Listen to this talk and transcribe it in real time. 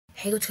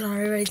Hey, what's going on,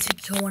 everybody? It's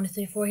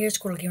Vicky134 here,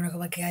 Squirrel Gamer. Welcome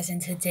back, guys. And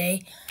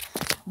today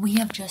we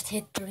have just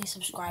hit 30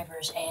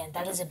 subscribers, and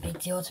that is a big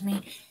deal to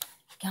me,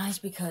 guys,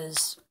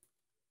 because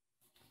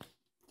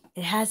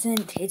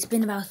it's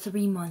been about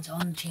 3 months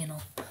on the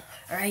channel,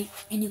 alright?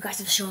 And you guys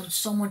have shown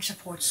so much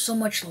support, so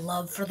much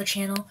love for the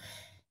channel,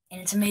 and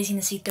it's amazing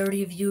to see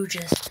 30 of you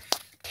just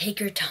take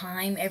your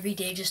time every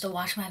day just to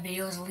watch my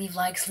videos, leave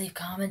likes, leave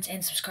comments,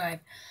 and subscribe.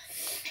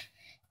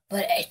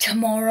 But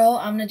tomorrow,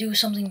 I'm going to do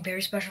something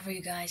very special for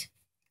you guys.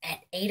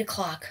 At 8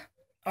 o'clock,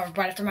 or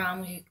right after my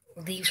mom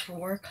leaves for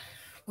work,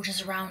 which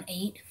is around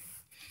 8,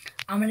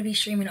 I'm going to be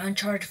streaming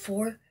Uncharted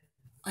 4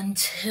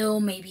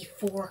 until maybe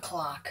 4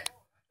 o'clock.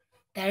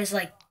 That is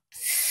like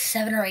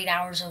 7 or 8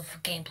 hours of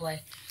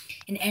gameplay.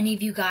 And any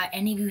of you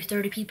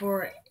 30 people,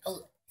 or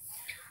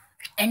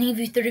any of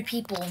you 30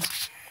 people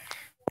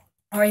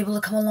are able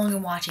to come along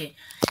and watch it.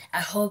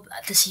 I hope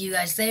to see you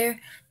guys there.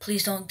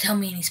 Please don't tell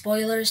me any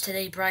spoilers.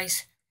 Today,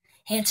 Bryce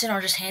Hansen,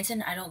 or just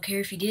Hansen, I don't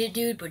care if you did it,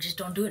 dude, but just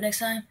don't do it next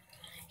time.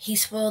 He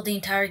spoiled the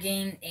entire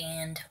game,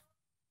 and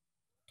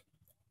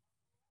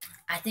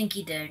I think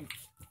he did.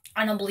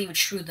 I don't believe it's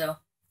true, though.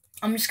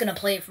 I'm just going to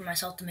play it for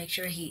myself to make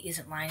sure he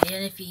isn't lying.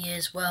 And if he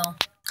is, well,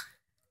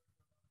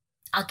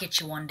 I'll get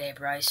you one day,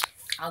 Bryce.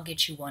 I'll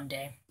get you one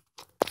day.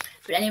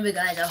 But anyway,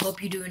 guys, I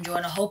hope you do enjoy,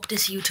 and I hope to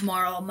see you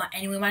tomorrow. My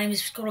name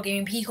is Squirrel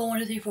Gaming,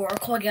 Pico1234. I'll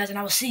call you guys, and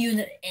I will see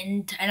you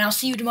and I'll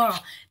see you tomorrow.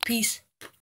 Peace.